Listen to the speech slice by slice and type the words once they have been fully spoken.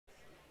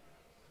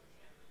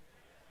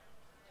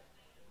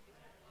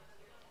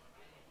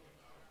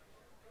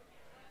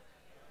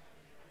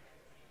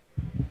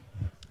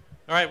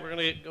All right, we're going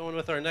to get going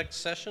with our next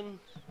session.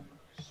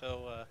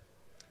 So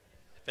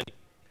if any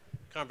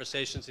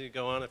conversations need to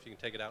go on, if you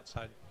can take it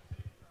outside.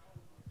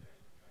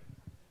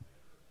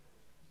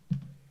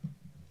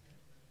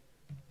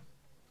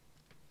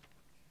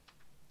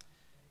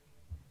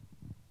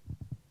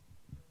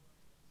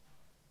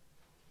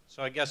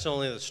 So I guess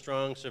only the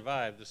strong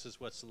survive. This is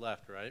what's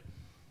left, right?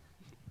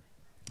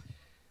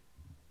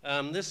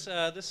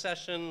 This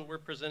session, we're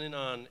presenting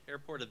on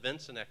airport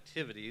events and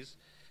activities.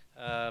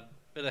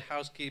 Bit of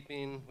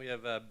housekeeping. We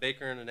have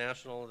Baker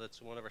International,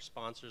 that's one of our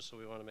sponsors, so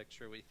we want to make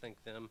sure we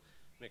thank them,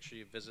 make sure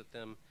you visit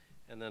them.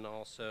 And then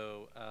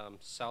also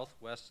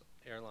Southwest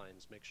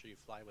Airlines, make sure you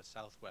fly with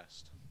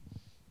Southwest.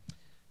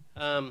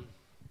 From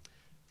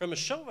a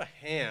show of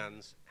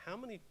hands, how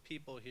many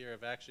people here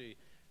have actually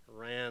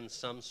ran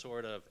some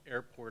sort of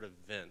airport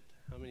event?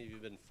 How many of you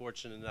have been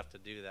fortunate enough to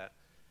do that?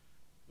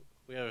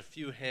 We have a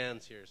few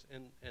hands here,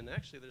 and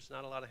actually there's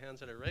not a lot of hands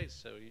that are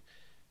raised, so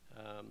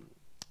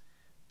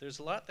there's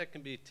a lot that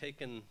can be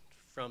taken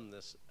from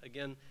this.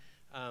 Again,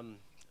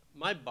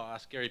 my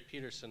boss, Gary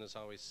Peterson, has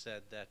always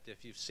said that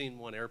if you've seen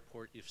one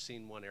airport, you've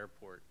seen one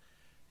airport.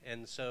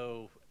 And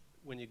so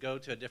when you go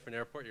to a different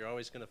airport, you're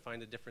always going to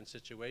find a different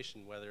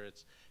situation, whether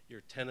it's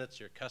your tenants,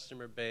 your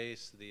customer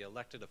base, the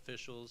elected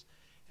officials.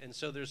 And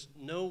so there's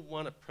no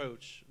one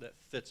approach that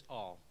fits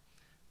all.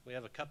 We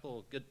have a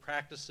couple good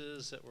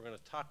practices that we're going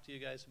to talk to you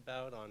guys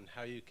about on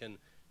how you can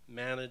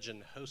manage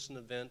and host an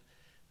event,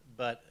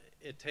 but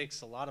it takes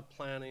a lot of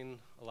planning,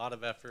 a lot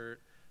of effort,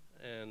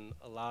 and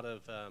a lot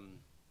of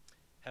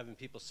having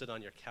people sit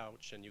on your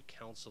couch and you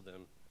counsel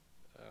them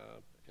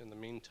in the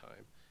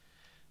meantime.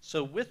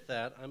 So with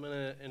that, I'm going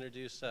to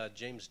introduce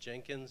James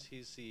Jenkins.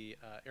 He's the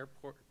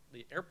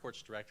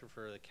airports director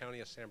for the County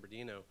of San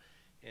Bernardino.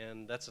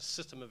 And that's a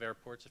system of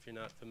airports, if you're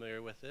not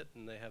familiar with it.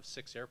 And they have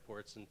 6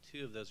 airports, and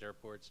 2 of those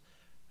airports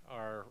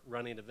are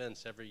running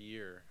events every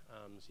year.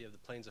 So you have the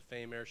Plains of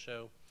Fame Air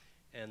Show,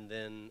 and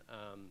then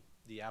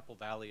the Apple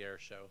Valley Air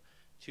Show.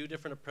 2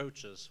 different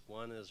approaches.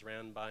 One is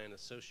ran by an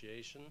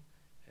association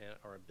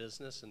or a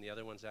business, and the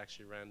other one's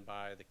actually ran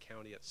by the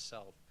county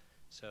itself.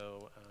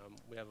 So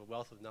we have a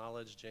wealth of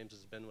knowledge. James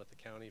has been with the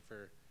county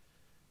for,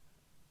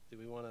 do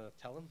we want to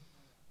tell him?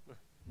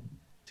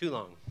 Too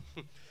long.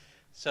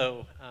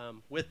 So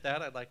with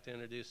that, I'd like to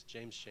introduce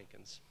James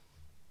Jenkins.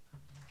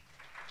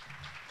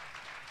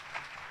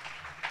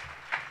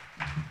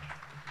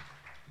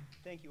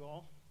 Thank you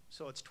all.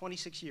 So it's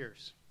 26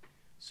 years.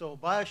 So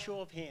by a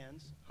show of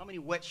hands, how many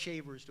wet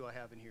shavers do I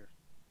have in here?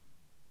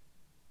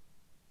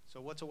 So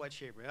what's a wet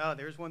shaver? Oh,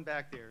 there's one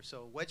back there.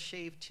 So wet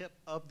shave tip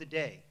of the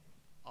day.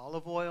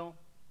 Olive oil,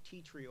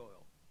 tea tree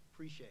oil,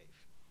 pre-shave.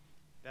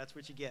 That's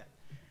what you get.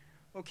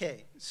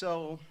 Okay,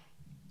 so,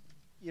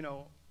 you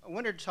know, I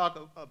wanted to talk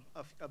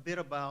a bit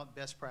about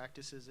best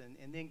practices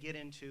and then get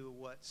into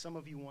what some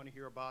of you want to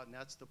hear about, and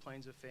that's the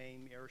Plains of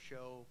Fame Air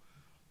Show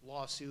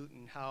lawsuit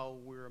and how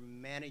we're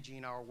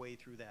managing our way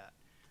through that.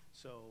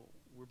 So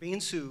we're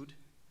being sued.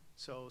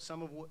 So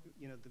some of what,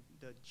 you know,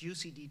 the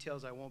juicy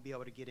details I won't be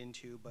able to get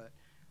into, but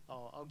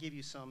I'll give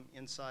you some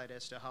insight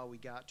as to how we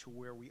got to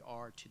where we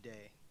are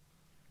today.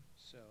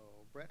 So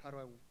Brett, how do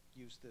I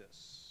use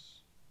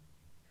this?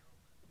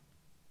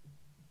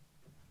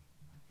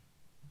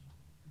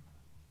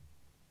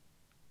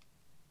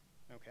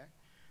 Okay,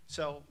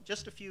 so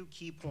just a few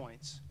key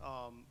points.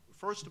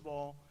 First of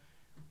all,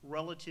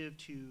 relative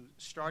to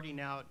starting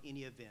out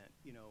any event,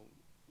 you know,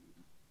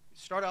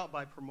 start out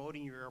by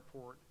promoting your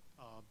airport,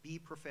 be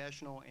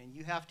professional, and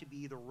you have to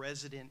be the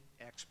resident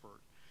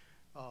expert.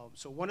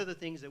 So one of the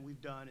things that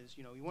we've done is,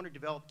 you know, you want to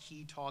develop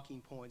key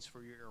talking points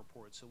for your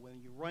airport. So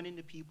when you run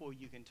into people,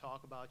 you can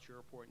talk about your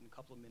airport in a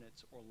couple of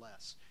minutes or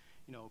less.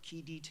 You know,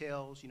 key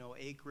details, you know,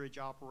 acreage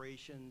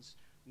operations,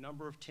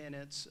 number of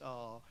tenants,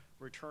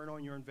 return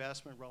on your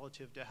investment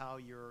relative to how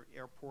your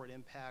airport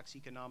impacts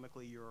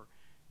economically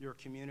your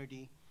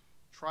community.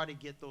 Try to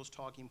get those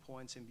talking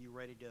points and be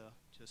ready to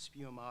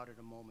spew them out at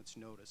a moment's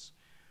notice.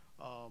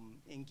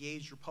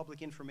 Engage your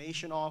public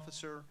information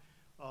officer.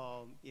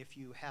 If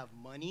you have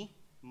money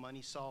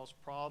solves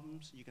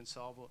problems. You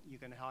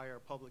can hire a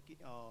public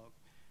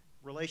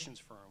relations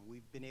firm.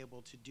 We've been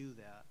able to do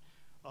that.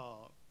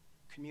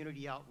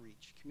 Community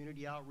outreach.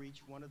 Community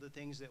outreach, one of the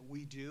things that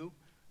we do,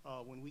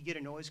 when we get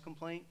a noise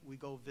complaint, we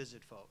go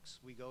visit folks.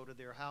 We go to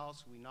their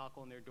house, we knock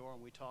on their door,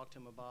 and we talk to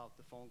them about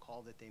the phone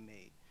call that they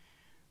made.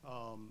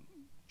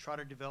 Try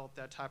to develop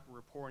that type of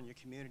rapport in your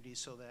community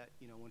so that,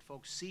 you know, when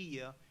folks see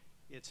you,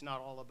 it's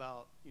not all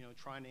about, you know,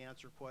 trying to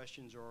answer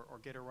questions or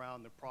get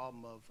around the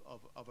problem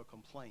of a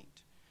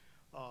complaint.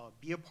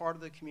 Be a part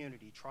of the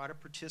community. Try to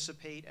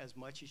participate as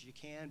much as you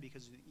can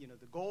because, you know,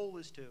 the goal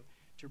is to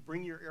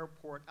bring your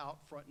airport out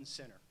front and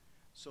center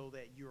so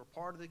that you're a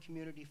part of the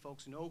community,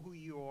 folks know who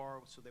you are,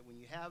 so that when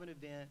you have an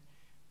event,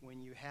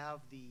 when you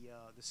have the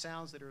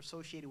sounds that are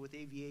associated with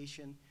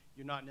aviation,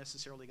 you're not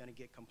necessarily going to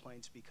get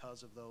complaints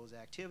because of those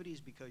activities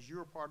because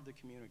you're a part of the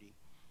community.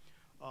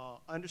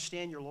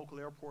 Understand your local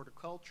airport or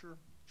culture.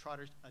 Try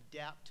to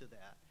adapt to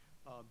that.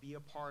 Be a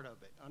part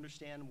of it.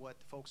 Understand what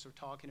folks are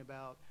talking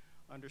about.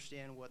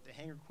 understand what the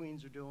hangar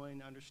queens are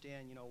doing,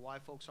 understand, why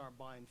folks aren't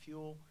buying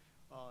fuel.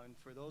 And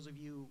for those of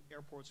you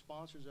airport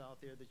sponsors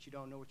out there that you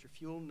don't know what your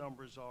fuel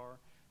numbers are,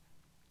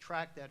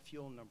 track that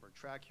fuel number,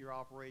 track your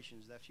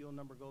operations. That fuel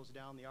number goes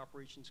down, the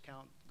operations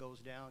count goes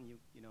down.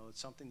 It's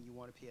something you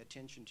want to pay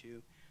attention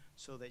to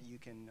so that you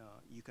can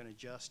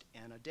adjust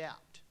and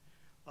adapt.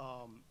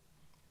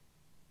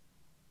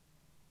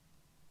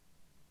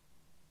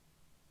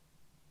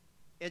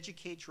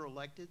 Educate your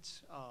electeds.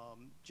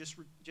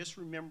 Just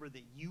remember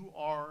that you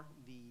are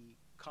the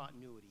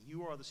continuity.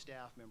 You are the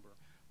staff member.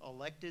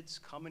 Electeds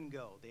come and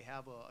go. They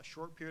have a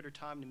short period of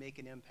time to make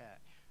an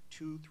impact,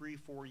 2, 3,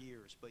 4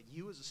 years. But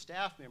you as a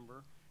staff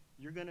member,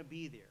 you're going to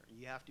be there.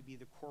 You have to be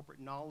the corporate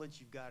knowledge.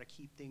 You've got to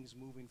keep things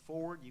moving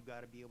forward. You've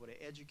got to be able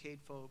to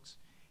educate folks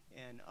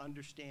and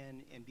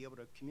understand and be able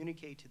to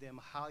communicate to them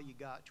how you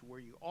got to where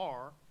you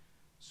are,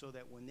 so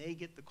that when they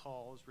get the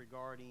calls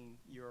regarding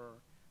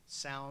your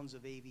sounds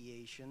of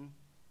aviation,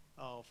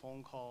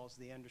 phone calls,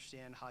 they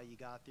understand how you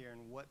got there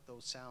and what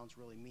those sounds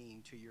really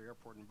mean to your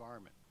airport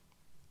environment.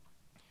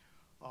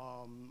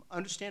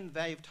 Understand the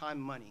value of time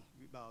and money,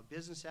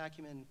 business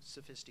acumen,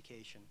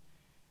 sophistication.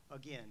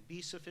 Again, be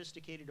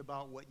sophisticated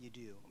about what you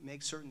do.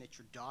 Make certain that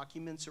your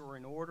documents are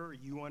in order.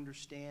 You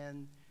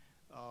understand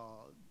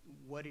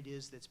what it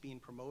is that's being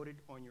promoted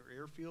on your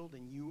airfield,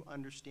 and you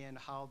understand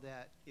how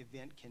that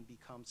event can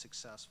become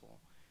successful.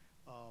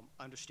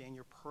 Understand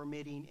your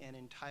permitting and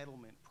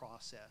entitlement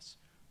process.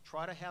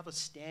 Try to have a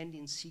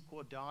standing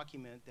CEQA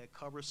document that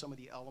covers some of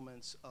the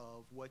elements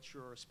of what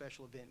your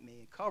special event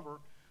may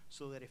cover,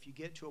 so that if you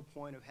get to a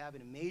point of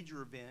having a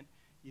major event,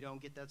 you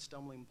don't get that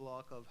stumbling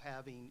block of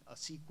having a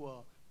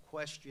CEQA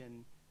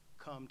question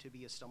come to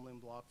be a stumbling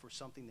block for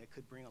something that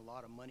could bring a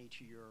lot of money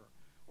to your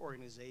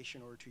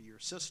organization or to your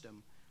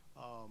system.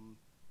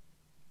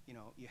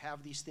 You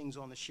have these things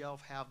on the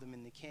shelf, have them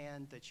in the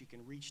can that you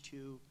can reach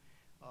to,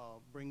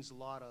 brings a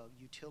lot of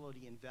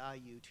utility and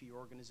value to your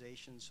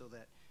organization, so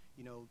that,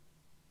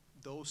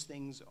 those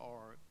things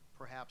are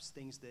perhaps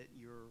things that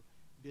your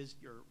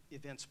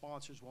event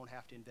sponsors won't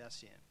have to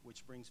invest in,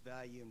 which brings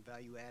value and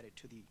value added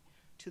to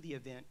the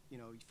event.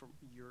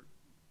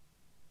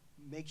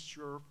 Makes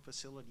your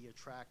facility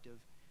attractive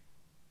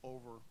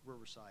over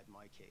Riverside in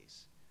my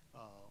case.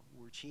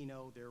 We're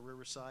Chino, they're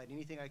Riverside.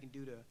 Anything I can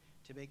do to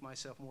make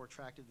myself more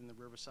attractive than the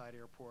Riverside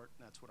Airport,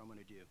 that's what I'm going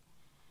to do.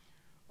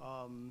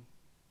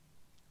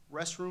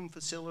 Restroom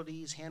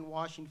facilities, hand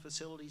washing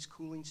facilities,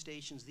 cooling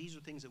stations, these are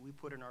things that we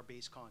put in our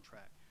base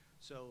contract.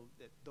 So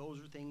that those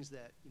are things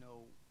that,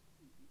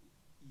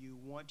 you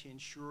want to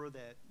ensure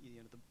that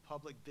the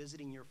public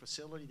visiting your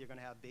facility, they're going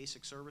to have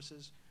basic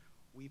services.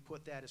 We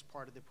put that as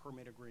part of the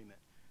permit agreement.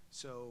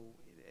 So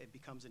it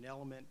becomes an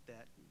element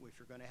that if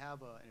you're going to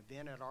have an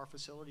event at our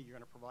facility, you're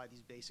going to provide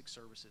these basic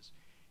services.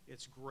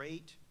 It's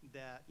great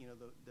that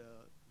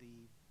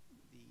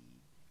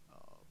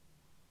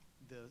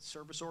the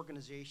service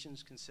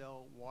organizations can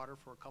sell water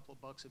for a couple of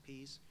bucks a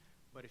piece,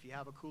 but if you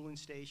have a cooling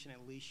station,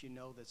 at least you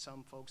know that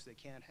some folks that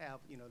can't have,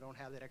 don't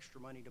have that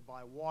extra money to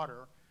buy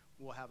water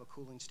will have a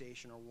cooling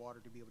station or water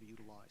to be able to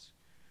utilize.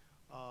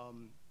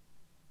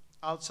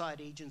 Outside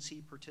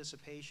agency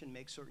participation,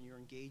 make certain you're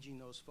engaging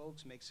those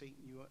folks, make certain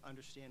you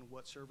understand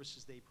what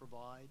services they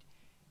provide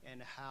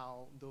and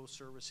how those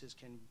services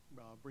can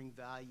bring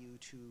value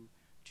to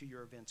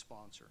your event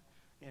sponsor.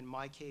 In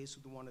my case,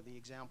 one of the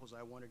examples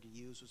I wanted to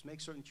use was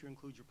make certain that you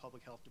include your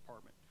public health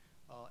department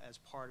as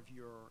part of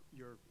your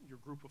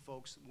group of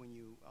folks when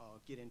you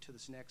get into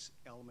this next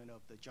element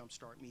of the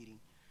Jumpstart meeting.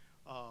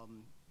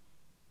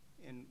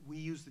 And we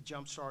use the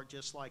Jumpstart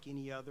just like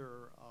any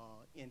other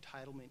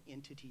entitlement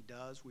entity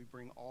does. We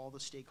bring all the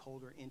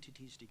stakeholder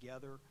entities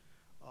together,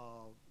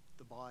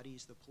 the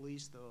bodies, the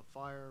police, the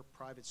fire,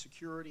 private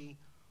security,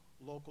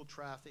 local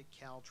traffic,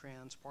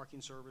 Caltrans,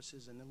 parking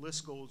services, and the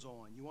list goes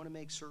on. You want to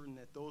make certain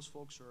that those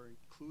folks are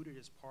included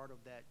as part of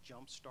that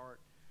Jumpstart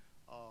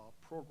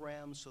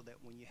program, so that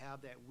when you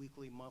have that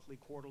weekly, monthly,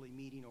 quarterly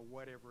meeting or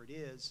whatever it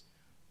is,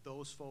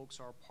 those folks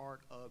are part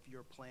of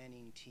your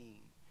planning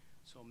team.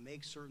 So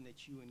make certain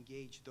that you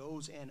engage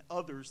those and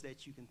others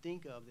that you can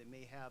think of that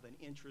may have an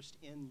interest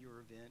in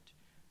your event,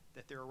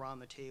 that they're around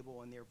the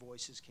table and their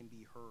voices can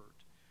be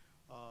heard.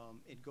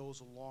 It goes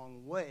a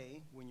long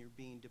way when you're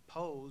being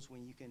deposed,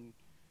 when you can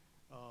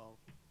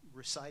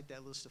recite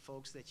that list of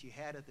folks that you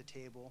had at the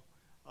table,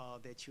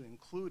 that you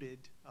included.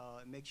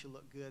 It makes you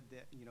look good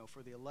that,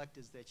 for the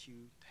electeds, that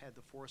you had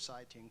the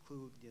foresight to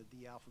include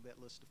the alphabet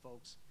list of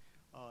folks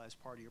as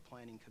part of your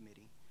planning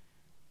committee.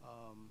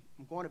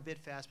 I'm going a bit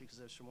fast because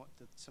there's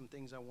some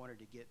things I wanted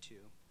to get to.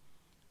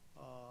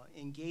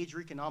 Engage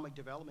your economic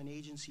development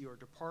agency or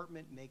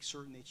department. Make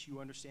certain that you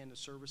understand the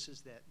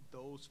services that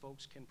those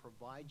folks can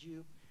provide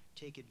you.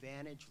 Take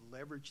advantage,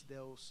 leverage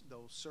those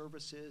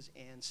services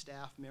and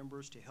staff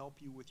members to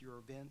help you with your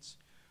events.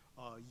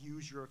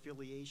 Use your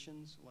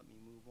affiliations. Let me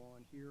move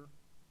on here.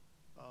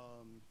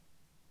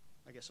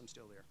 I guess I'm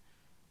still there.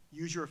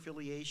 Use your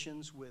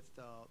affiliations with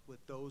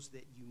those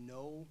that you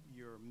know,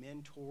 your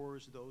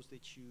mentors, those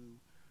that you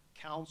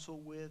counsel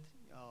with.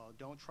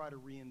 Don't try to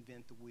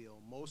reinvent the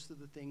wheel. Most of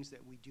the things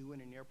that we do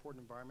in an airport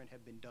environment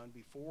have been done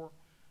before.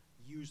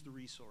 Use the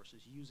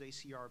resources. Use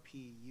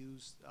ACRP.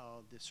 Use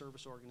the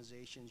service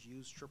organizations.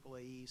 Use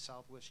AAAE,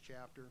 Southwest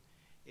Chapter,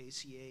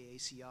 ACA,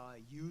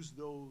 ACI. Use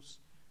those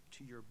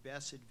to your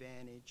best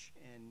advantage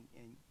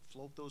and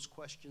float those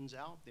questions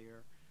out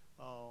there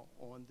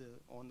on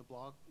the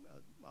blog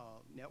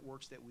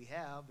networks that we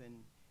have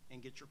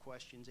and get your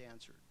questions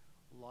answered.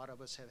 A lot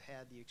of us have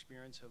had the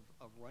experience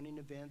of running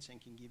events and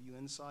can give you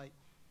insight.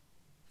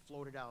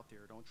 Float it out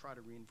there. Don't try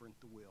to reinvent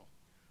the wheel.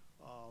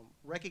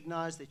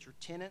 Recognize that your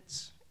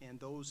tenants and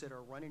those that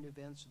are running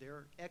events,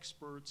 they're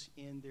experts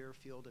in their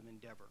field of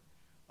endeavor.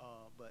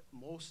 But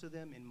most of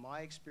them, in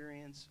my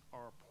experience,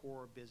 are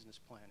poor business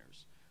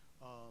planners.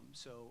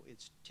 So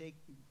it's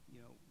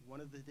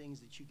one of the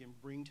things that you can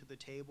bring to the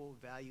table,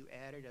 value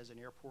added as an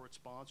airport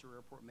sponsor,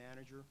 airport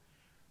manager,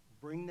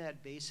 bring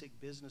that basic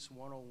business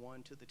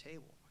 101 to the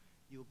table.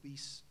 You'll be,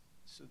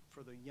 so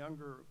for the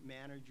younger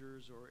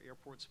managers or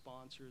airport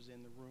sponsors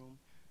in the room,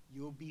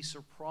 you'll be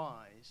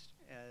surprised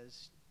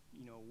as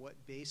what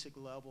basic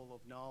level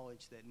of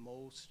knowledge that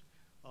most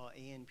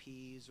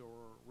A&Ps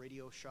or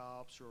radio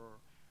shops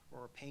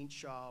or paint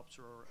shops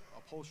or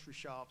upholstery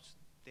shops,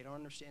 they don't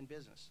understand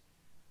business.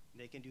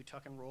 They can do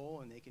tuck and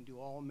roll and they can do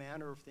all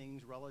manner of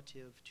things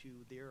relative to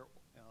their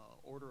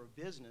order of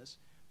business,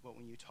 but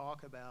when you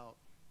talk about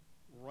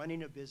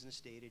running a business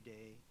day to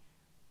day,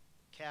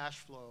 cash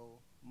flow,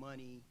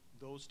 money,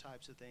 those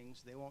types of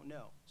things, they won't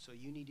know. So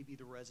you need to be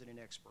the resident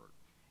expert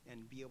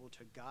and be able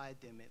to guide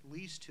them at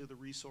least to the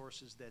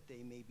resources that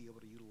they may be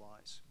able to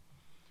utilize.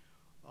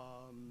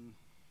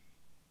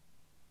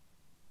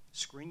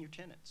 Screen your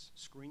tenants,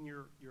 screen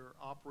your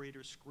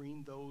operators,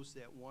 screen those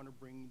that want to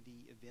bring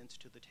the events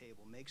to the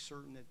table. Make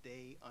certain that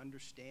they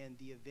understand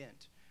the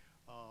event.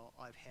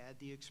 I've had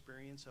the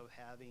experience of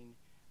having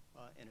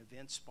an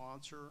event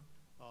sponsor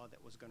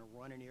that was going to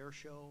run an air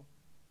show,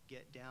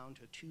 get down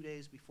to 2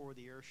 days before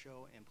the air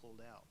show and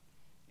pulled out.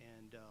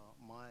 And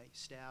my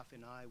staff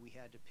and I, we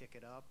had to pick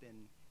it up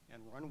and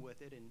run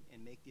with it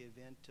and make the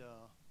event,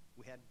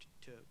 we had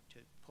to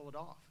pull it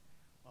off.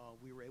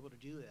 We were able to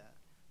do that.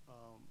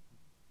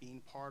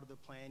 Being part of the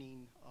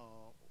planning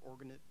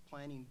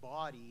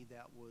body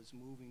that was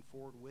moving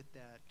forward with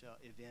that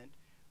event,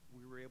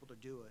 we were able to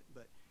do it.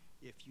 But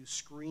if you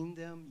screen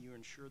them, you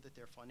ensure that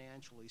they're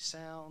financially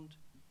sound,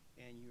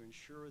 and you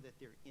ensure that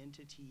their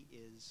entity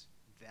is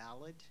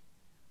valid.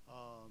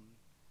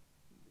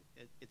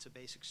 It's a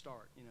basic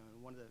start.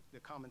 And one of the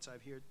comments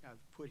I've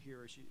put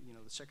here is,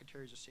 the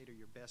secretaries of state are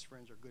your best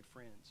friends or good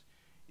friends.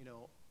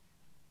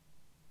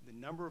 The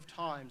number of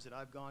times that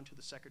I've gone to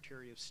the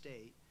Secretary of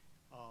State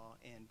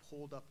and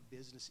pulled up a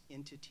business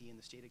entity in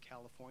the state of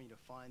California to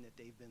find that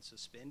they've been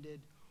suspended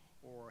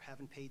or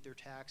haven't paid their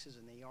taxes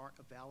and they aren't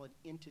a valid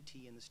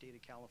entity in the state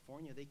of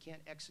California, they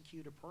can't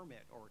execute a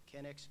permit or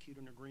can't execute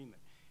an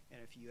agreement. And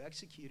if you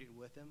execute it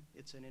with them,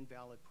 it's an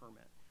invalid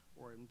permit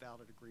or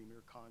invalid agreement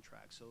or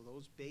contract. So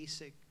those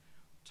basic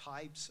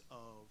types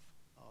of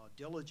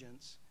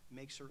diligence,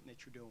 make certain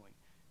that you're doing.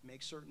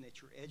 Make certain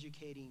that you're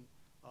educating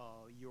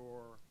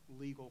your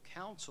legal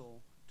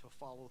counsel to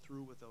follow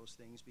through with those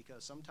things,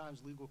 because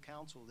sometimes legal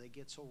counsel, they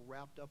get so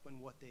wrapped up in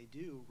what they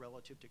do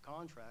relative to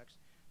contracts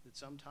that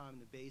sometimes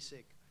the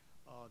basic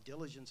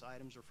diligence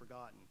items are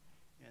forgotten.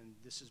 And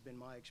this has been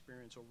my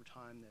experience over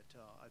time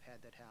that I've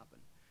had that happen.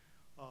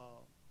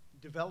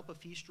 Develop a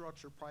fee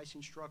structure,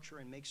 pricing structure,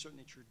 and make certain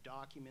that your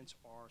documents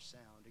are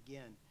sound.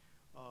 Again,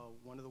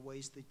 one of the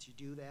ways that you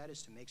do that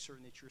is to make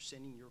certain that you're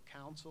sending your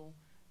counsel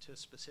to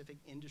specific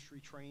industry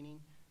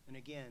training. And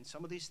again,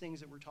 some of these things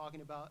that we're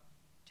talking about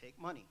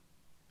take money.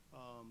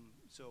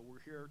 So we're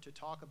here to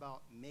talk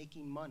about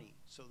making money.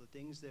 So the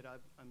things that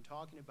I'm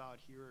talking about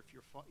here,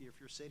 if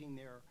you're sitting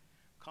there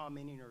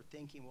commenting or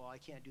thinking, well, I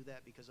can't do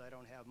that because I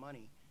don't have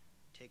money,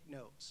 take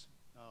notes.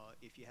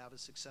 If you have a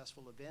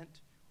successful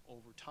event,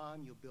 over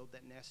time you'll build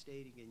that nest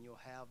egg and you'll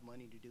have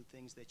money to do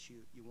things that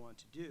you want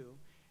to do.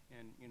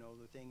 And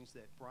the things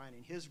that Brian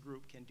and his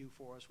group can do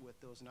for us with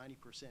those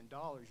 90%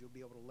 dollars, you'll be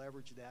able to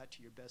leverage that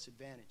to your best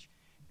advantage.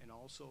 And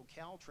also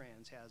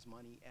Caltrans has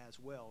money as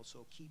well.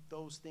 So keep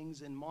those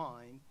things in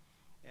mind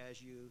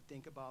as you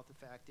think about the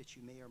fact that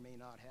you may or may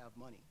not have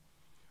money.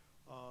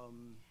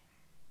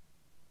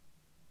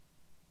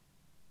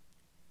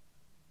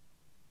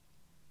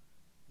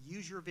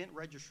 Use your event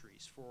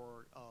registries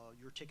for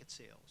your ticket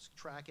sales.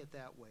 Track it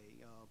that way.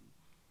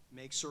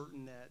 Make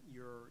certain that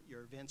your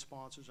event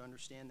sponsors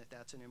understand that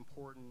that's an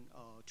important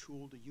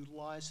tool to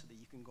utilize so that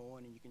you can go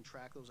in and you can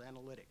track those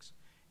analytics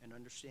and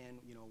understand,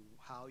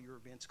 how your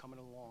event's coming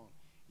along.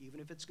 Even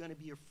if it's going to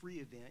be a free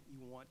event,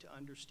 you want to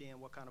understand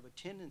what kind of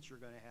attendance you're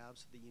going to have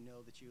so that you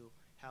know that you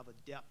have a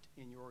depth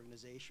in your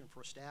organization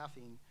for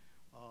staffing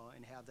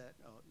and have that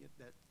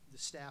the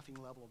staffing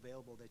level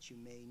available that you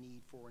may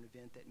need for an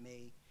event that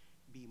may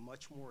be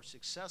much more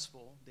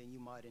successful than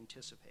you might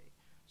anticipate.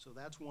 So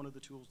that's one of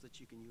the tools that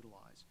you can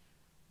utilize.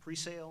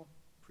 Pre-sale,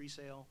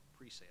 pre-sale,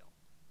 pre-sale.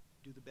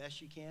 Do the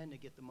best you can to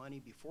get the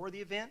money before the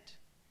event.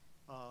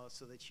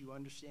 so that you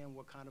understand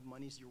what kind of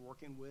monies you're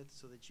working with,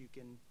 so that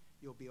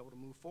you'll be able to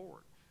move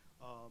forward.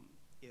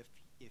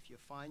 If you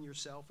find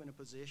yourself in a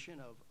position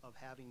of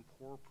having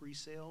poor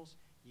pre-sales,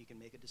 you can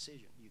make a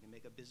decision. You can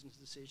make a business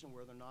decision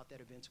whether or not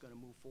that event's going to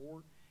move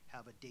forward,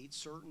 have a date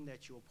certain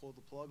that you'll pull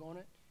the plug on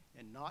it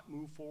and not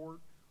move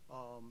forward.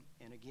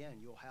 And again,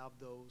 you'll have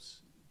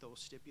those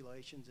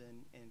stipulations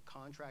and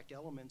contract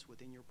elements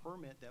within your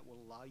permit that will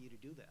allow you to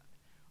do that.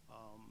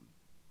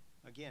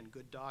 Again,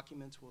 good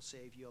documents will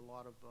save you a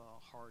lot of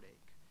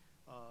heartache.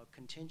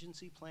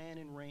 Contingency plan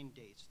and rain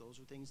dates, those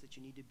are things that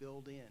you need to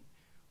build in.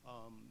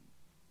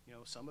 You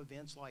know, some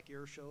events like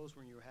air shows,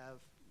 when you have,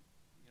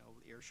 you know,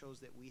 air shows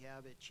that we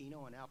have at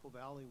Chino and Apple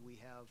Valley, we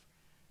have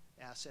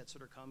assets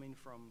that are coming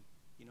from,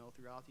 you know,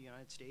 throughout the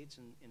United States,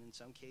 and in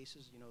some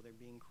cases, you know, they're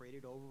being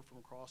crated over from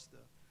across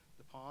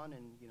the pond,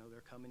 and, you know,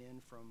 they're coming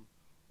in from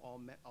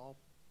all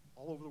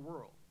over the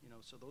world, you know,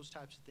 so those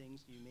types of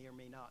things you may or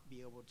may not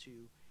be able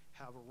to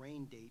have a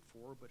rain date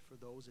for, but for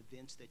those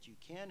events that you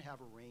can have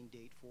a rain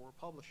date for,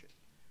 publish it,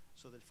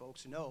 so that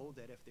folks know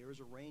that if there is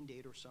a rain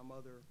date or some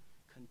other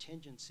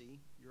contingency,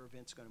 your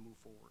event's going to move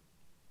forward.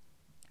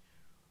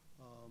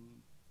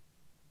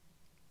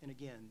 And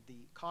again,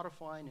 the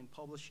codifying and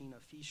publishing a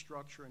fee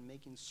structure and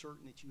making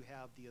certain that you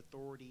have the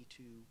authority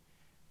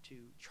to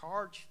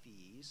charge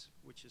fees,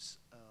 which is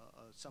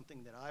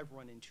something that I've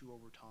run into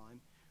over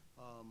time.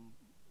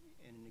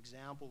 And an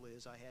example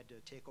is I had to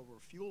take over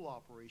a fuel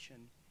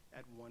operation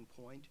at one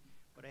point,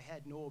 but I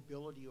had no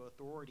ability or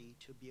authority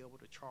to be able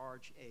to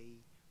charge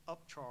a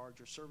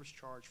upcharge or service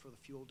charge for the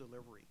fuel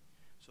delivery.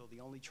 So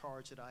the only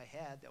charge that I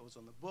had that was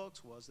on the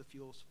books was the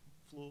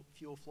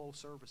fuel flow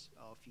service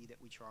fee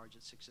that we charge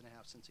at 6.5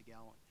 cents a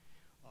gallon.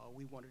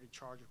 We wanted to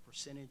charge a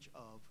percentage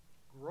of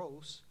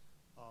gross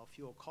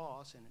fuel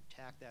costs and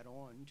tack that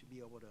on to be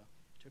able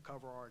to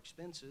cover our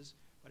expenses,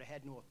 but I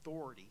had no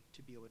authority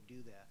to be able to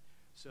do that.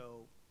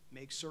 So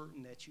make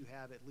certain that you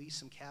have at least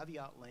some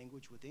caveat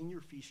language within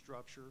your fee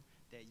structure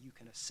that you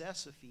can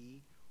assess a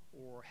fee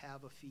or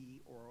have a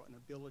fee or an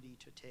ability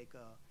to take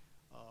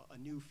a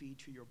new fee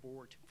to your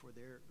board for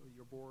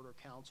your board or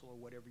council or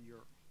whatever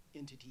your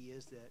entity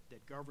is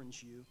that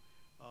governs you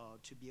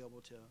to be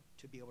able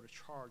to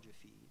charge a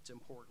fee. It's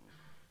important.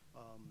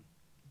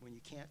 When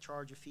you can't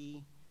charge a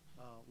fee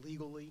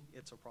legally,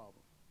 it's a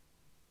problem.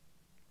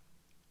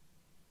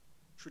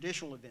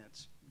 Traditional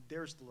events,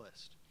 there's the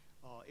list.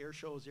 Air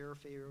shows, air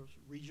fairs,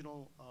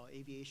 regional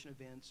aviation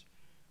events.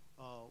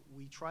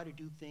 We try to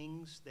do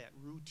things that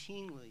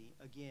routinely,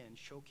 again,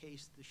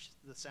 showcase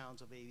the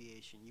sounds of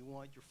aviation. You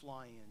want your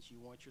fly-ins, you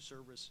want your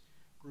service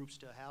groups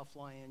to have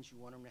fly-ins, you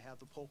want them to have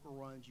the polka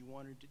runs, you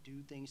want them to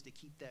do things to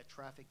keep that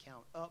traffic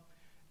count up,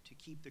 to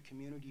keep the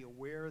community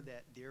aware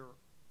that they're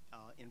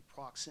in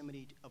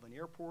proximity of an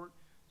airport,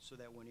 so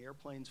that when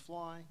airplanes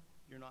fly,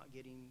 you're not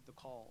getting the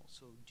call.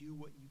 So do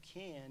what you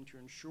can to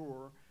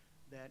ensure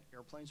that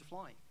airplanes are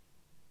flying.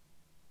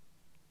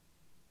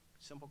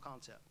 Simple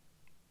concept.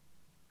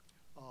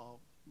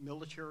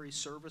 Military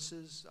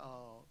services,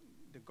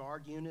 the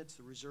guard units,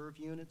 the reserve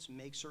units,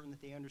 make certain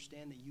that they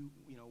understand that you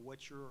know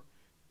what your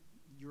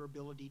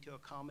ability to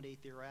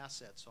accommodate their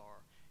assets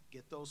are.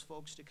 Get those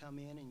folks to come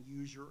in and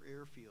use your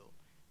airfield.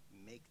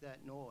 Make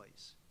that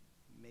noise.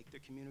 Make the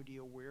community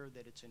aware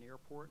that it's an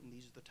airport and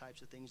these are the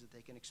types of things that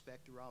they can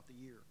expect throughout the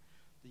year.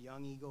 The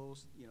Young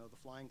Eagles, you know, the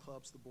flying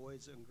clubs, the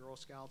Boys and Girl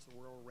Scouts, the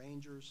Royal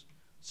Rangers,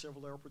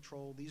 Civil Air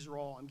Patrol, these are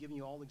all, I'm giving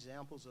you all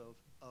examples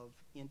of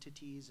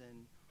entities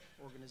and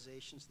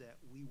organizations that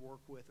we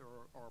work with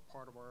or are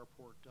part of our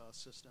airport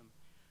system.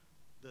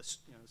 The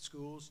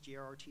schools,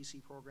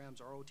 JROTC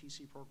programs,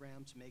 ROTC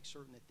programs, make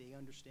certain that they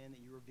understand that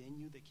you're a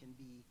venue that can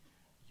be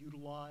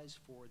utilized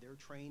for their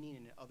training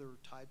and other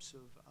types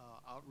of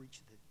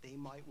outreach that they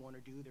might want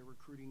to do, their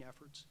recruiting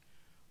efforts.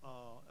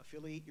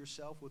 Affiliate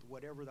yourself with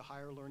whatever the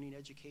higher learning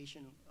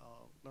education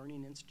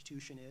learning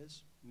institution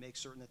is. Make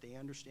certain that they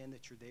understand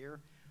that you're there.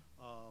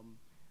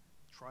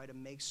 Try to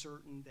make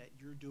certain that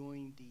you're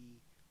doing the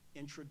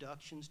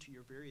introductions to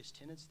your various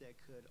tenants that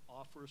could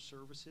offer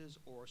services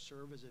or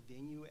serve as a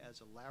venue,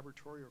 as a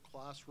laboratory or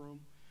classroom.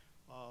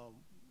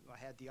 I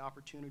had the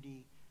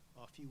opportunity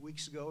a few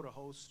weeks ago to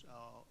host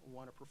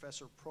one of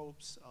Professor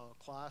Prope's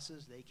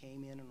classes. They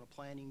came in a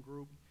planning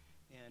group,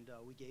 and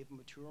we gave them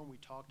a tour, and we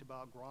talked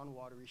about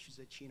groundwater issues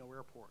at Chino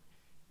Airport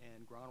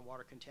and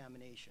groundwater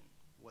contamination.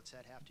 What's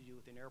that have to do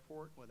with an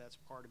airport? Well, that's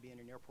part of being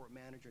an airport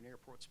manager, an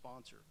airport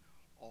sponsor.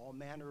 All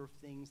manner of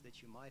things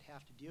that you might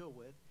have to deal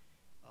with.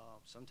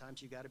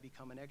 Sometimes you got to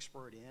become an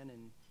expert in,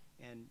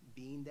 and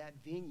being that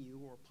venue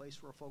or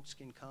place where folks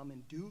can come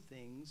and do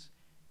things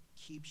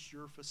keeps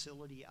your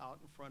facility out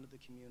in front of the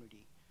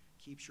community,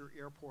 keeps your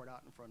airport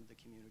out in front of the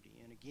community.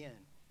 And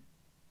again,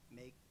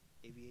 make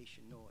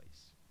aviation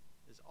noise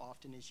as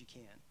often as you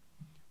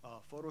can.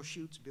 Photo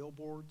shoots,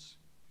 billboards,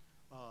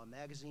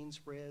 magazine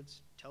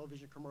spreads,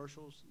 television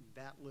commercials,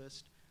 VAT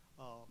list.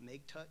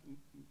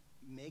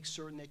 Make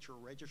certain that your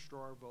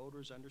registrar of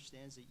voters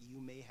understands that you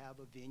may have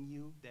a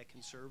venue that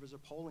can serve as a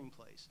polling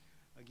place.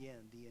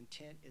 Again, the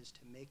intent is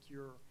to make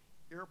your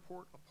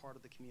airport a part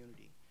of the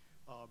community.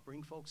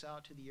 bring folks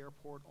out to the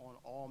airport on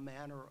all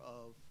manner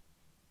of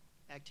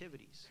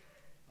activities.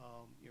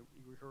 You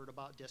heard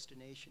about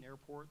destination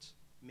airports.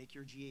 Make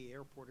your GA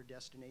airport a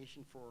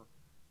destination for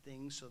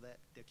things so that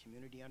the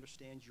community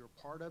understands you're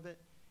part of it,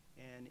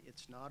 and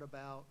it's not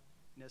about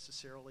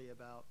necessarily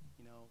about,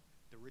 you know,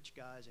 the rich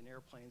guys in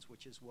airplanes,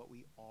 which is what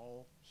we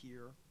all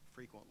hear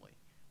frequently.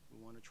 We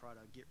want to try to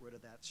get rid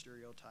of that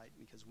stereotype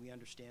because we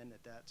understand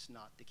that that's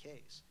not the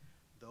case.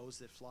 Those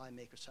that fly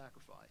make a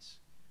sacrifice,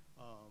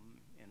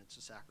 and it's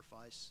a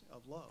sacrifice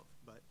of love.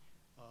 But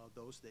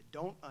those that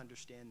don't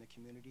understand the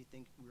community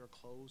think we're a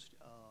closed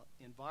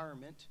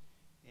environment,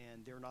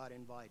 and they're not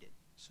invited.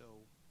 So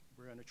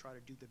we're going to try to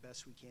do the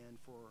best we can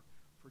for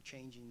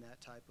changing that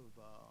type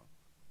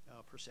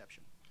of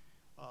perception.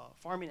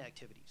 Farming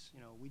activities, you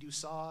know, we do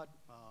sod,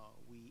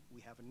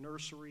 we have a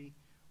nursery,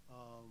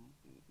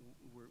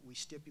 we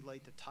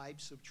stipulate the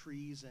types of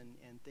trees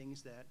and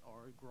things that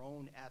are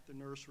grown at the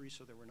nursery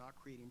so that we're not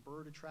creating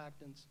bird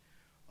attractants.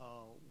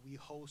 We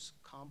host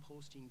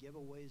composting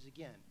giveaways,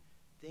 again,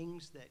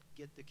 things that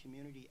get the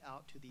community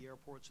out to the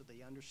airport so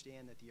they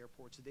understand that the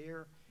airport's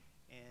there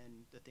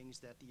and the things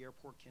that the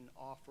airport can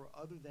offer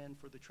other than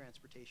for the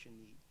transportation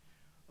need.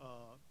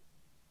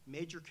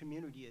 Major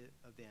community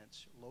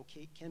events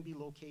can be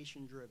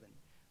location driven.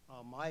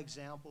 My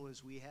example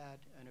is we had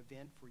an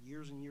event for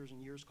years and years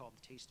and years called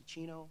the Taste of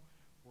Chino,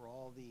 where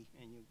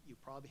and you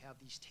probably have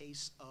these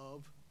tastes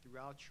of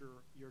throughout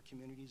your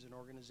communities and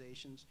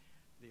organizations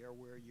there,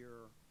 where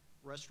your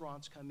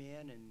restaurants come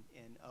in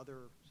and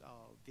other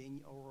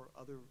venue or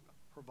other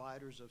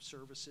providers of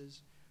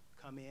services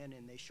come in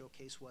and they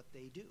showcase what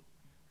they do.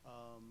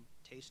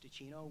 Taste of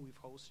Chino,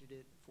 we've hosted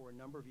it for a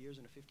number of years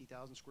in a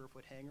 50,000 square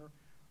foot hangar.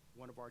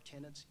 One of our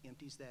tenants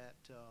empties that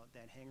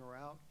hangar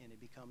out, and it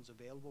becomes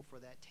available for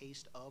that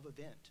taste of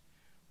event,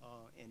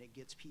 and it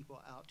gets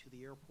people out to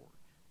the airport.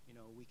 You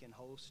know, we can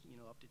host, you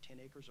know, up to 10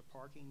 acres of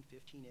parking,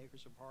 15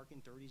 acres of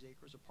parking, 30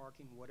 acres of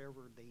parking,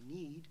 whatever they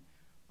need,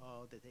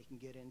 that they can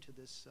get into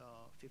this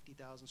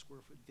 50,000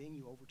 square foot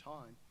venue over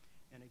time.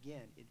 And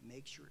again, it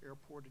makes your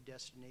airport a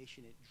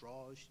destination. It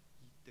draws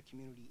the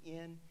community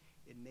in.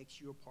 It makes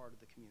you a part of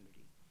the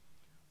community.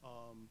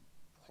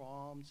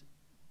 Proms,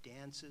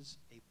 dances,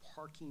 a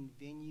parking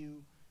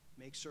venue,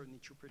 make certain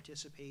that you're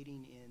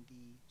participating in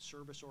the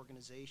service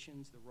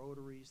organizations, the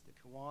Rotaries, the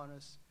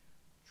Kiwanis.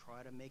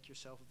 Try to make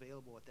yourself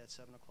available at that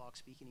 7 o'clock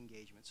speaking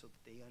engagement so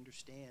that they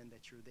understand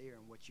that you're there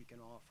and what you can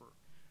offer.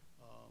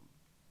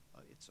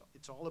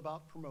 It's all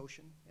about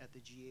promotion at the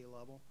GA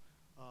level.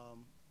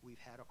 We've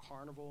had a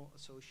carnival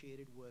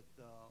associated with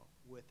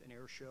an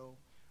air show,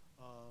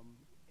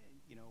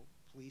 you know,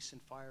 police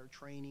and fire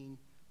training,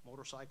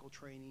 motorcycle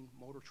training,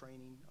 motor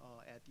training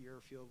at the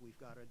airfield. We've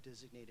got a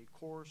designated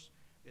course.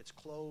 It's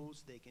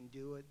closed. They can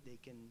do it. They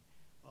can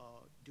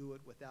do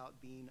it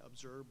without being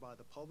observed by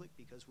the public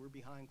because we're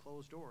behind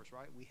closed doors,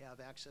 right? We have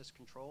access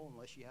control.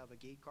 Unless you have a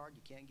gate card,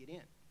 you can't get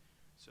in.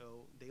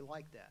 So they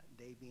like that,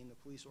 they being the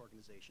police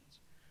organizations.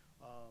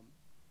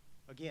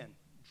 Again,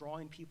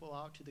 drawing people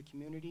out to the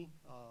community.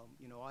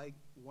 You know,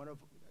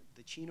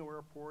 the Chino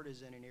Airport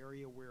is in an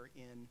area where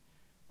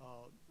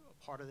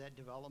part of that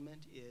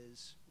development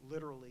is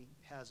literally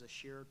has a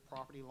shared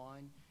property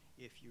line.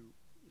 If you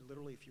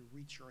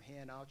reach your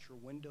hand out your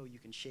window, you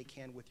can shake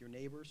hand with your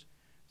neighbors,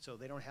 so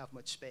they don't have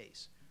much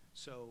space.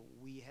 So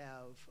we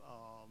have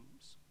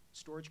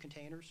storage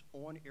containers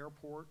on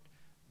airport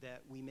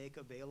that we make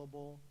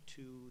available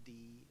to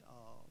the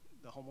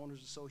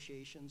homeowners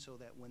association so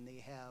that when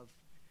they have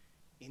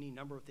any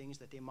number of things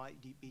that they might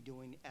be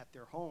doing at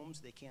their homes,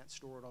 they can't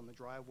store it on the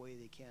driveway,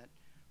 they can't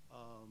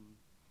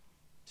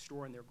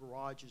store in their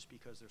garages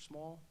because they're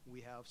small.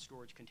 We have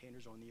storage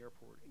containers on the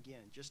airport.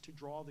 Again, just to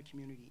draw the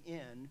community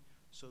in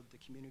so that the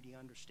community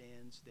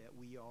understands that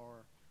we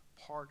are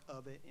part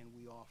of it and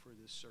we offer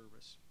this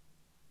service.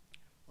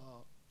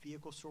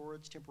 Vehicle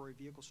storage, temporary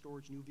vehicle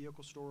storage, new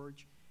vehicle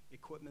storage,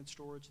 equipment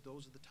storage,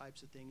 those are the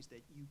types of things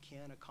that you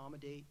can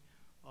accommodate.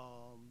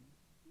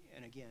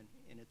 And again,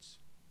 it's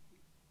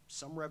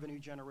some revenue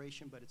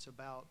generation, but it's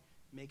about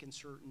making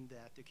certain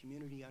that the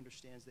community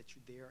understands that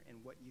you're there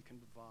and what you can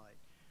provide.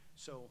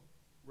 So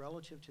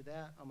relative to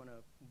that, I'm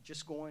gonna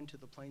just go into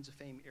the Planes of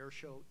Fame Air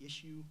Show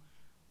issue.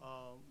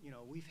 You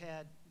know, we've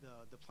had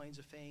the Planes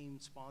of Fame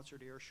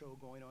sponsored air show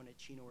going on at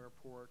Chino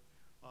Airport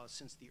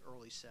since the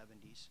early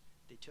 70s.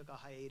 They took a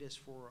hiatus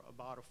for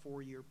about a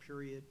 4-year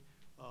period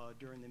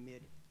during the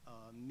mid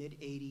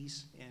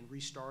 80s and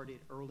restarted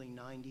early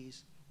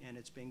 90s, and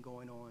it's been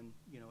going on,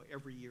 you know,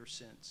 every year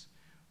since.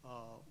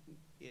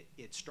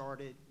 It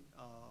started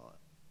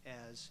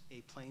as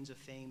a Planes of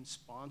Fame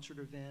sponsored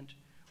event.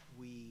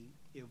 We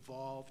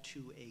evolved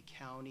to a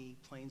county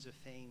Planes of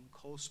Fame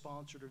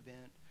co-sponsored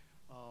event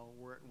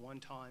where at one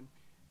time,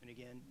 and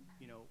again,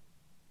 you know,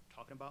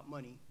 talking about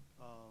money,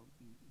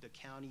 the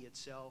county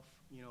itself,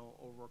 you know,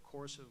 over a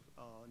course of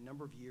a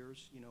number of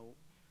years, you know,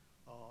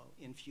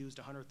 infused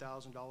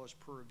 $100,000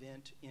 per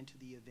event into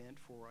the event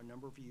for a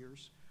number of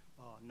years.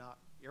 Not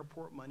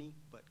airport money,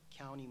 but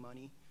county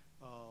money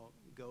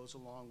goes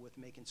along with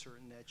making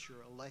certain that your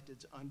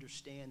electeds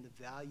understand the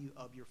value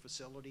of your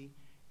facility,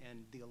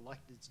 and the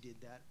electeds did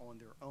that on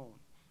their own.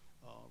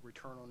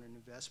 Return on an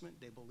investment,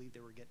 they believed they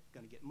were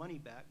going to get money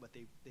back, but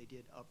they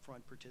did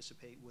upfront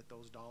participate with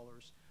those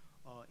dollars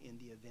in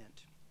the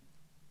event.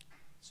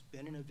 It's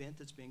been an event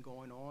that's been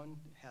going on,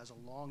 has a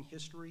long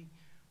history,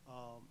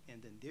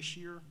 and then this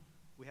year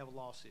we have a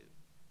lawsuit.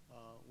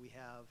 We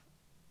have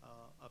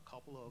a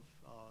couple of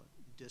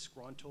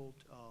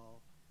disgruntled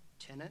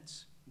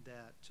tenants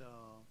that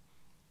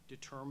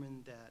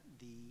determined that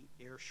the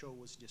air show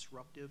was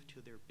disruptive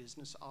to their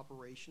business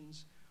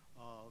operations,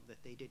 that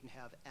they didn't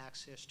have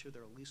access to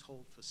their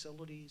leasehold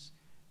facilities,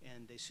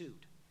 and they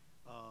sued.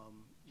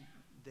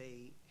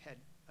 They had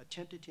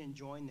attempted to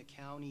enjoin the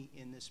county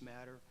in this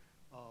matter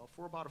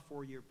for about a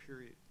 4-year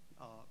period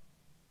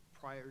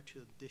prior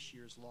to this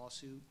year's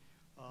lawsuit,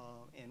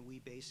 and we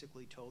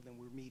basically told them,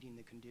 we're meeting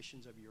the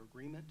conditions of your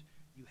agreement.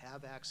 You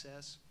have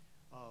access.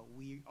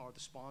 We are the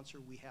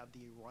sponsor. We have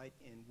the right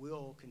and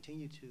will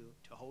continue to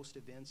host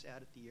events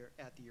at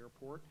the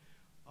airport.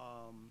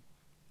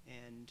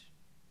 And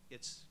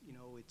it's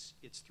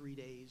 3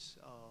 days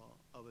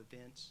of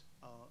events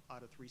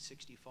out of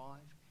 365,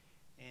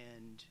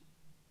 and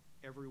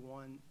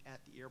everyone at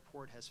the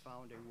airport has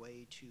found a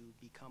way to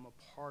become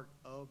a part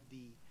of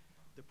the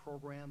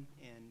program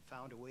and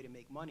found a way to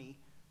make money,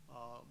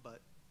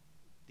 but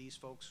these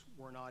folks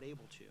were not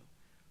able to.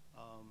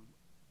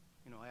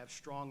 I have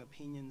strong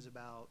opinions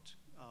about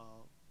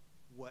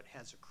what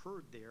has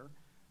occurred there,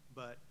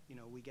 but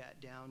we got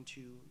down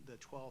to the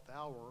 12th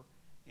hour,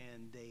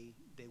 and they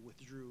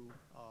withdrew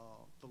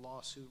the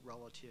lawsuit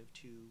relative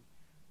to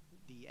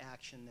the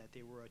action that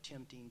they were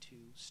attempting to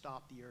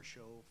stop the air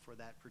show for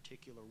that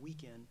particular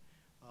weekend,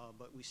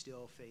 but we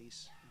still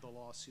face the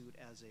lawsuit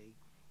as a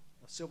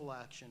civil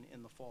action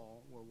in the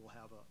fall, where we'll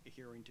have a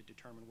hearing to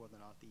determine whether or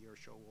not the air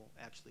show will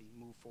actually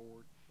move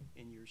forward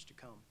in years to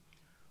come.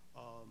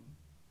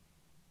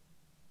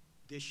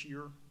 This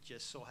year,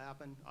 just so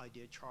happened, I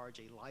did charge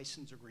a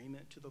license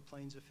agreement to the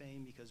Plains of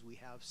Fame because we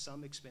have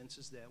some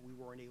expenses that we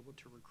weren't able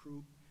to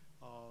recruit.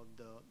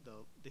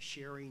 The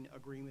sharing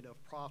agreement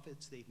of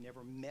profits, they've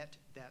never met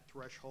that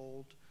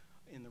threshold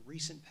in the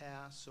recent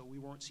past, so we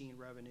weren't seeing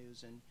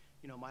revenues. And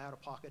my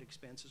out-of-pocket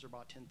expenses are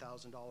about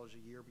 $10,000 a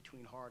year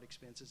between hard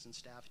expenses and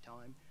staff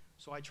time.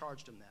 So I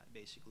charged them that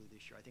basically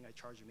this year. I think I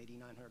charged them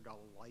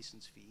 $8,900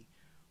 license fee.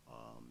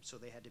 So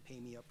they had to pay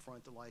me up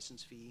front the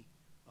license fee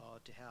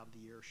to have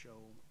the air show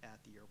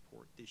at the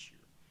airport this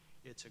year.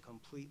 It's a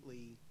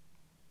completely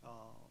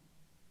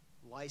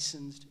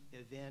licensed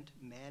event,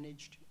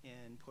 managed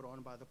and put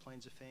on by the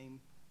Plains of Fame.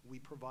 We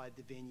provide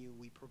the venue.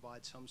 We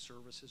provide some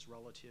services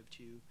relative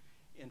to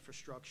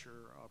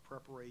infrastructure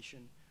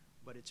preparation,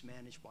 but it's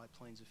managed by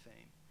Plains of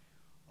Fame.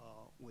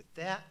 With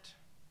that,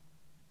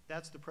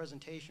 that's the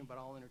presentation, but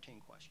I'll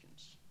entertain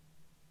questions.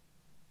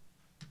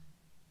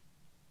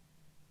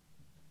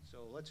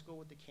 So let's go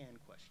with the canned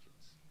questions.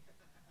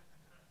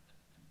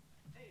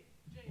 Hey,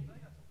 James, I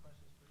got some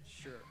questions for you.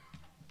 Sure.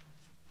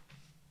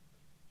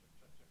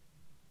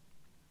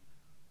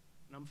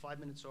 And I'm 5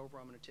 minutes over.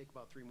 I'm going to take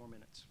about 3 more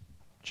minutes.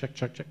 Check,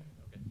 check, check.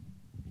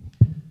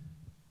 Okay.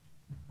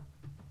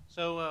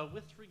 So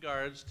with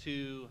regards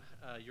to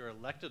your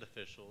elected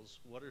officials,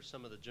 what are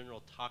some of the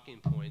general talking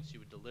points you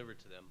would deliver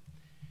to them?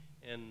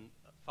 And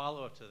a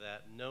follow-up to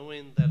that,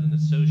 knowing that an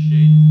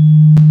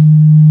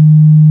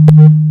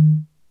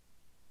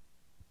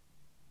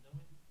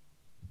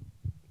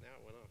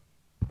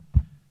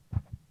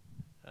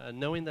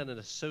knowing that an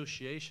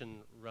association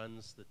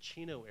runs the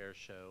Chino Air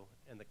Show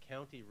and the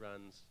county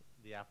runs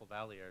the Apple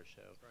Valley Air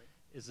Show, Right.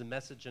 is the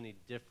message any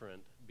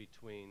different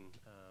between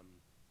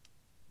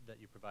that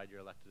you provide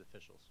your elected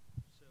officials?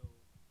 So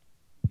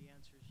the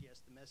answer is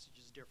yes, the message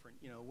is different.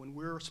 When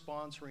we're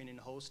sponsoring and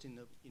hosting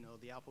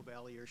the Apple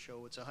Valley Air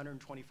Show, it's a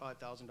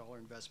 $125,000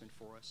 investment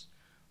for us.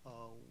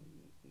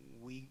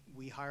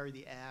 We hire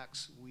the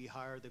acts, we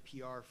hire the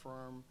PR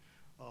firm,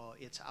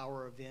 it's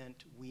our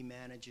event, we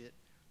manage it,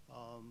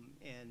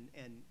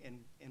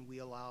 and we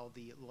allow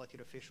the elected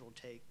official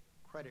to take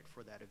credit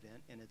for that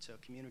event, and it's a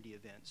community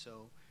event.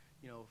 So,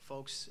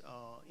 folks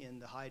in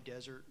the high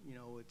desert,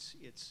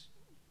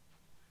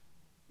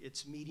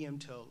 it's medium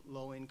to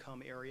low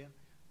income area,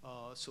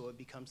 so it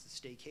becomes the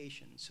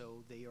staycation.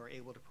 So they are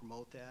able to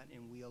promote that,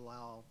 and we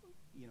allow,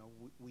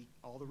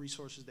 all the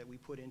resources that we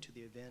put into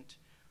the event,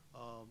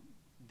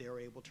 they're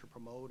able to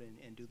promote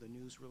and do the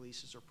news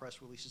releases or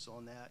press releases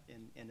on that,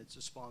 and it's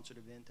a sponsored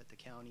event that the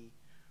county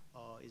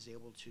is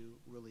able to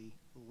really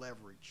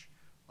leverage,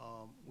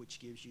 which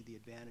gives you the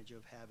advantage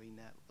of having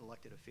that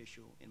elected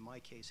official, in my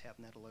case,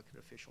 having that elected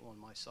official on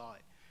my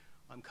side.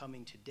 I'm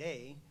coming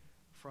today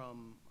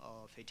from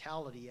a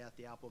fatality at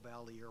the Apple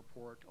Valley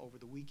Airport over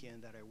the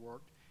weekend that I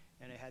worked,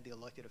 and I had the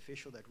elected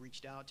official that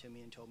reached out to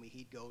me and told me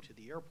he'd go to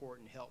the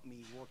airport and help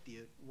me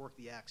work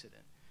the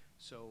accident.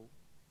 So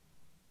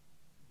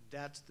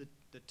that's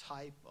the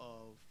type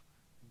of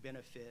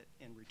benefit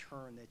and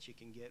return that you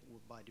can get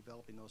by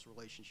developing those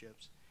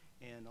relationships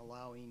and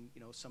allowing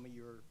some of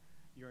your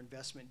your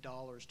investment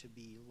dollars to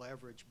be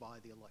leveraged by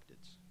the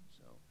electeds.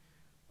 So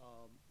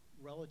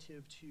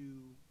relative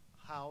to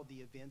how the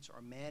events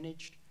are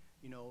managed,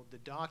 you know, the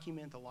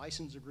document, the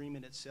license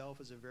agreement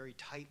itself is a very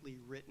tightly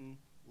written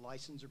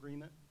license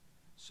agreement.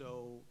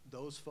 So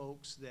those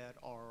folks that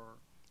are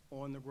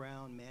on the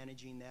ground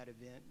managing that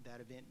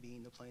event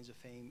being the Plains of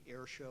Fame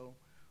Air Show,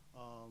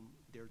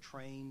 they're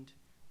trained.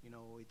 You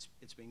know,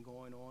 it's been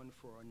going on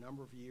for a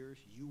number of years.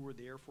 You were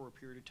there for a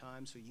period of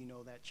time, so you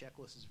know that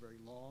checklist is very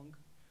long.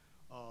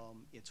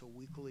 It's a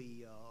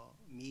weekly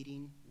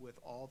meeting with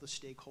all the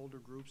stakeholder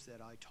groups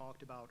that I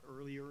talked about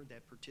earlier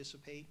that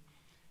participate,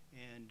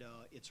 and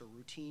it's a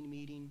routine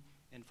meeting,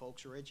 and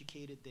folks are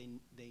educated.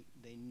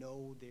 They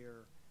know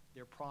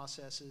their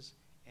processes,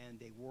 and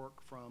they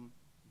work from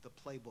the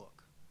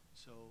playbook.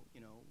 So,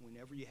 you know,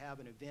 whenever you have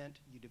an event,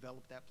 you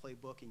develop that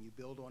playbook and you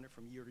build on it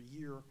from year to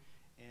year.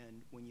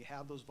 And when you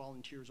have those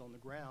volunteers on the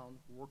ground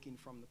working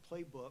from the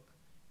playbook,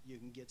 you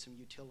can get some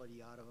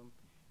utility out of them,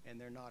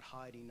 and they're not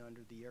hiding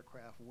under the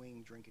aircraft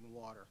wing drinking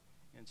water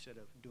instead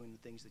of doing the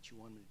things that you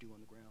want them to do on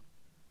the ground.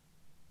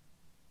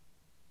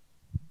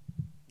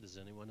 Does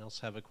anyone else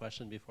have a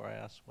question before I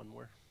ask one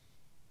more?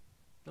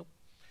 Nope.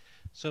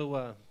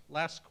 So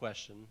last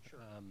question. Sure.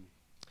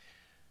 Do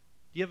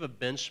you have a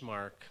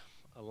benchmark,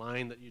 a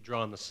line that you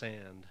draw in the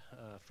sand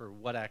for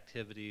what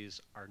activities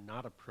are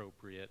not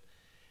appropriate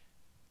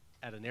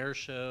at an air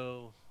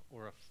show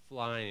or a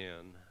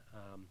fly-in?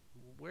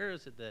 Where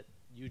is it that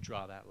you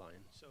draw that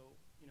line? So,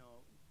 you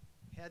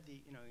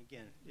know,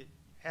 again, it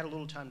had a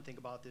little time to think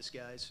about this,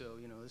 guys, so,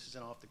 you know, this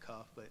isn't off the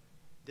cuff, but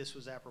this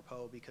was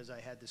apropos because I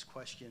had this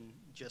question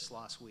just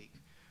last week.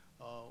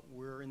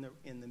 We're in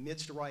the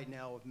midst right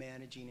now of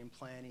managing and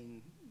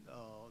planning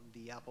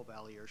the Apple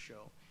Valley Air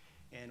Show,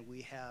 and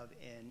we have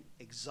an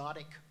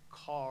exotic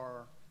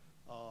car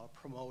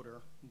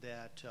promoter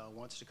that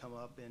wants to come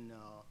up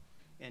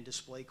and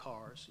display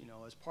cars. You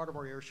know, as part of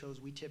our air shows,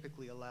 we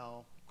typically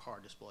allow car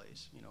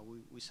displays. You know,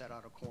 we set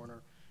out a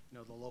corner. You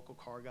know, the local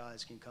car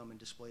guys can come and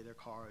display their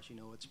cars. You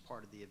know, it's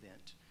part of the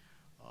event.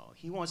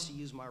 He wants to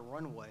use my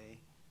runway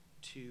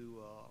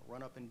to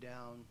run up and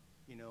down,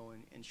 you know,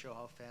 and show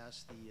how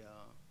fast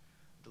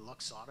the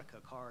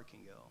Luxottica car can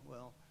go.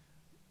 Well,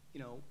 you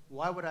know,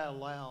 why would I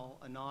allow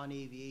a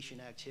non-aviation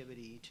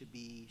activity to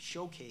be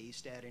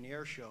showcased at an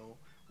air show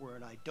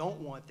where I don't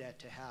want that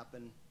to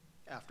happen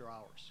after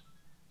hours?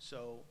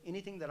 So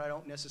anything that I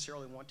don't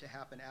necessarily want to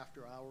happen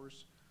after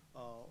hours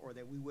or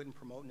that we wouldn't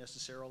promote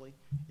necessarily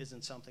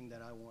isn't something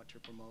that I want to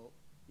promote,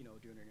 you know,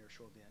 during an air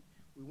show event.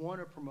 We want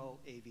to promote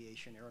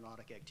aviation,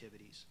 aeronautic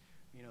activities.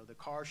 You know, the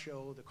car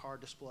show, the car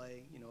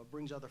display, you know, it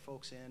brings other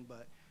folks in,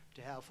 but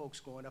to have folks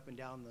going up and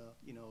down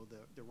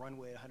the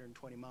runway at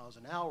 120 miles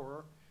an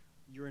hour,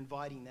 you're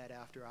inviting that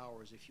after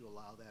hours if you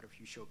allow that, or if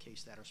you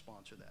showcase that or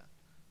sponsor that.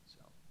 So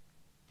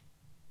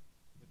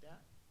with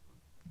that,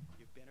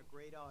 you've been a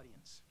great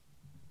audience.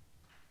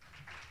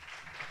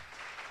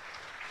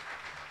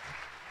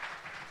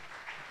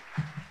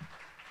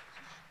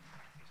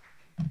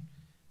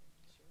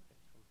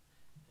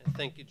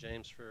 Thank you,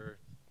 James, for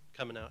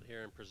coming out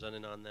here and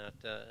presenting on that.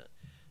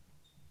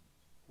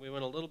 We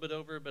went a little bit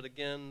over, but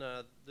again,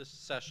 this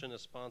session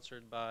is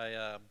sponsored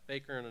by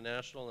Baker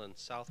International and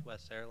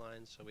Southwest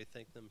Airlines, so we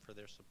thank them for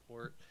their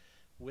support.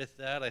 With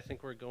that, I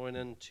think we're going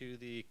into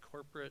the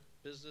corporate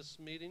business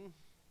meeting.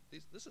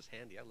 This is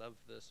handy. I love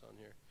this on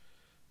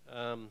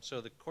here. So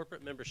the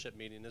corporate membership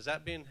meeting, is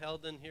that being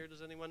held in here?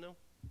 Does anyone know?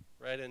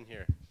 Right in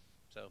here.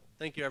 So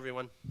thank you,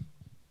 everyone.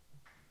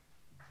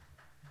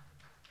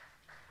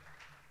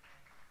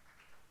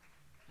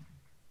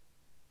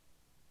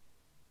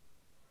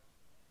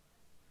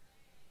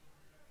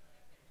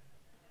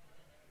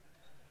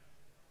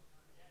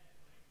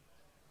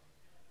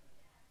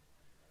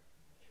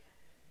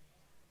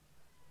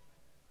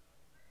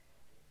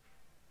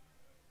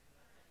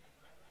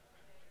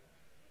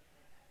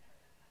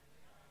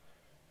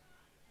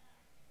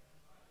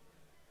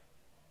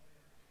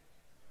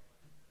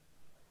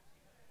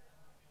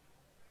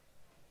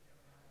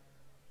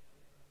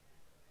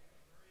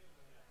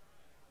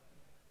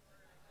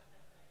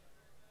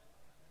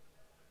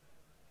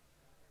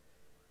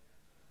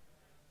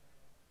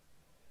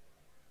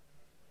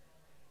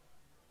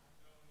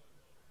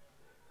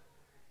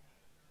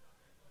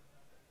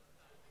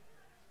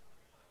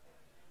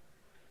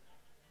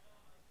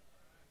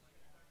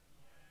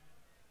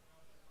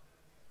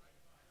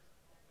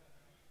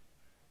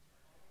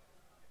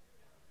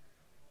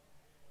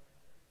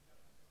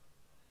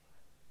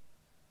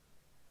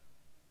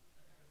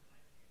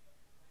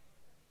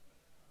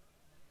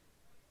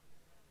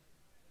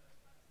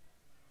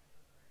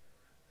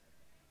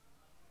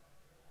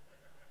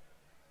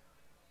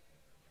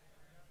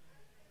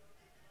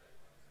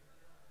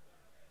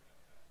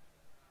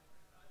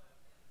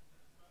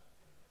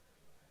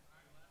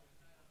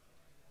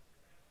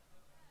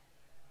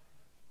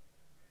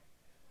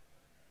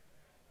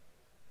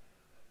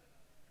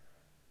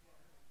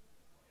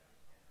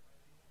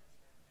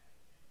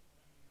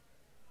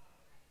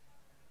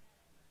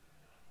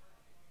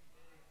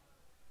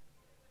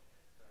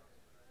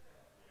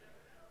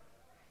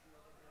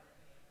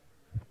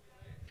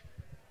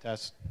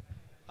 Test.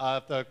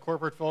 If the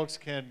corporate folks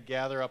can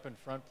gather up in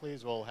front,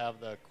 please, we'll have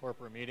the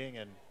corporate meeting.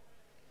 And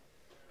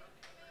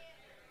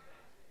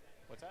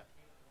what's that?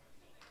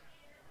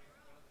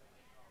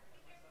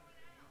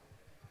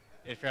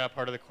 If you're not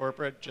part of the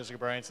corporate, Jessica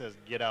Bryan says,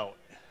 get out.